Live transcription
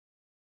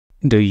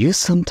Do you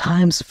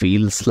sometimes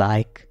feel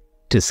like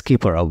to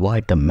skip or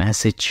avoid the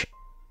message,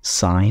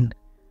 sign,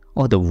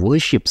 or the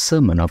worship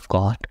sermon of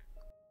God?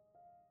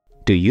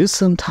 Do you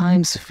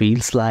sometimes feel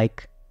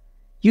like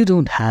you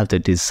don't have the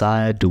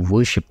desire to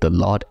worship the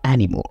Lord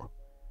anymore,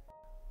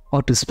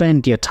 or to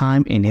spend your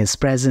time in His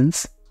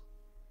presence?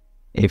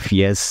 If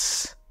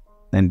yes,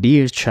 then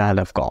dear child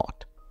of God,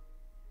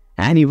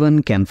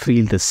 anyone can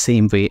feel the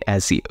same way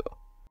as you.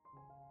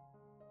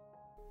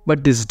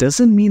 But this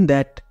doesn't mean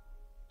that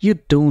you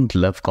don't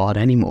love God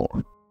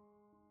anymore.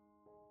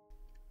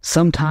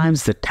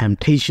 Sometimes the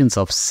temptations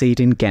of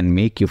Satan can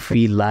make you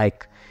feel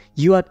like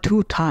you are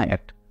too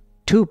tired,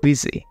 too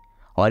busy,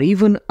 or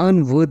even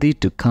unworthy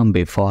to come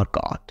before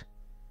God.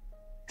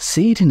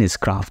 Satan is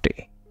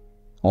crafty,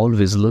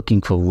 always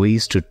looking for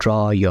ways to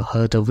draw your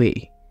heart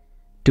away,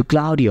 to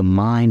cloud your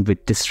mind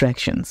with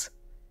distractions,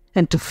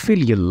 and to fill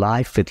your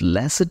life with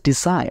lesser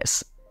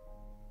desires.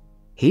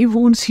 He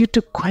wants you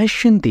to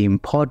question the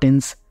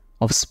importance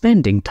of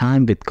spending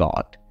time with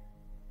God.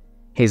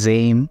 His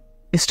aim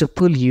is to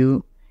pull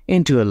you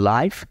into a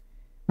life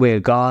where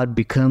God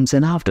becomes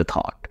an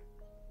afterthought,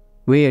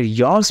 where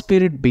your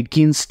spirit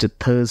begins to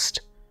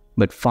thirst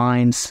but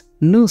finds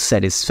no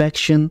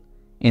satisfaction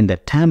in the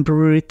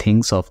temporary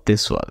things of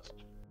this world.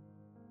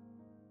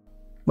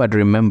 But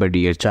remember,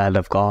 dear child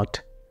of God,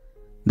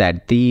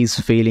 that these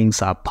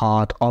feelings are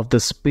part of the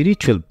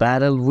spiritual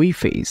battle we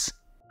face.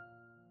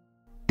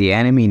 The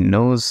enemy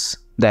knows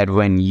that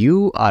when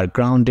you are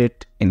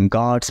grounded in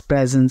God's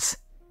presence,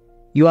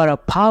 you are a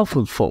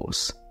powerful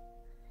force.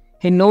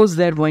 He knows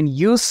that when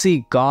you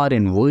seek God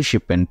in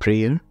worship and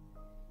prayer,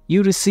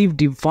 you receive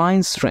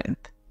divine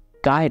strength,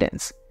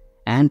 guidance,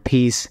 and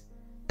peace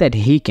that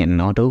he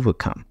cannot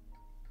overcome.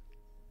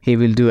 He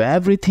will do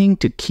everything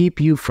to keep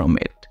you from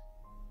it,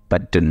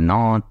 but do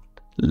not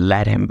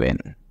let him win.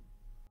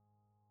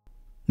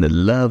 The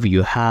love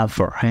you have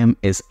for him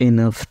is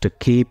enough to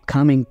keep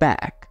coming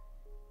back.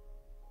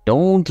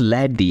 Don't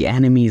let the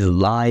enemy's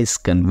lies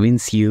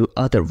convince you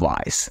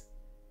otherwise.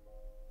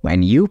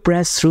 When you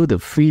press through the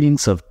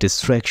feelings of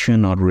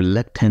distraction or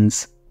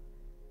reluctance,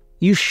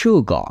 you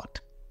show God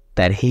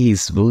that He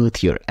is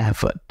worth your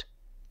effort,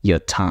 your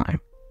time,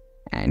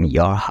 and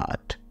your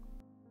heart.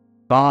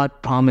 God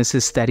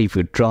promises that if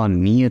you draw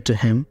near to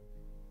Him,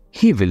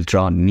 He will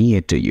draw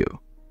near to you,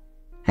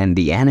 and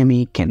the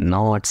enemy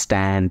cannot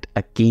stand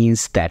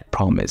against that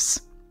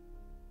promise.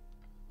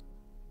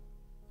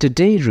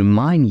 Today,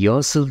 remind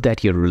yourself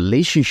that your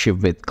relationship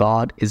with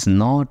God is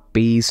not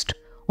based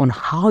on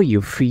how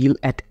you feel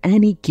at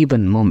any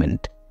given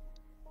moment,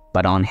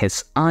 but on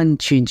His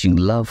unchanging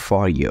love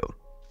for you.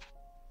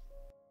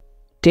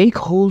 Take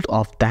hold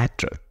of that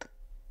truth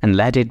and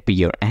let it be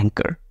your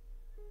anchor.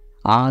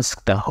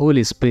 Ask the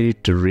Holy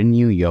Spirit to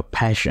renew your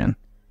passion,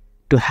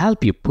 to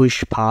help you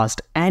push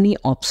past any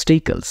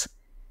obstacles,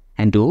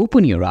 and to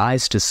open your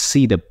eyes to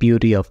see the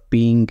beauty of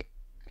being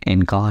in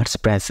God's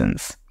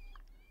presence.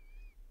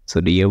 So,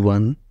 dear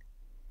one,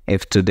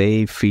 if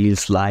today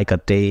feels like a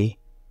day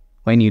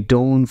when you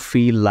don't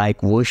feel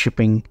like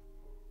worshiping,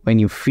 when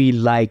you feel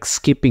like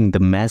skipping the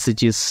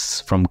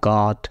messages from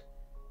God,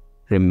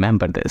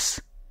 remember this.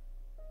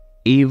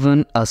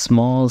 Even a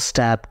small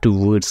step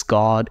towards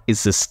God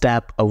is a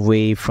step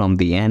away from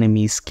the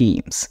enemy's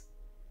schemes.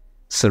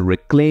 So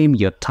reclaim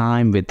your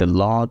time with the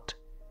Lord,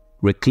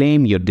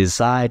 reclaim your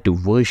desire to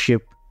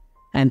worship,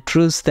 and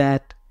trust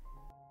that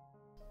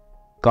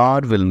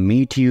God will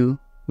meet you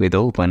with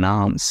open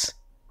arms,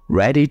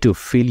 ready to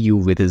fill you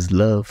with His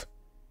love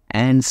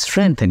and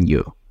strengthen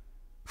you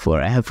for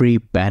every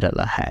battle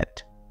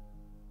ahead.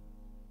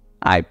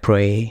 I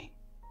pray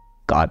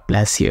God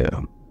bless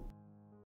you.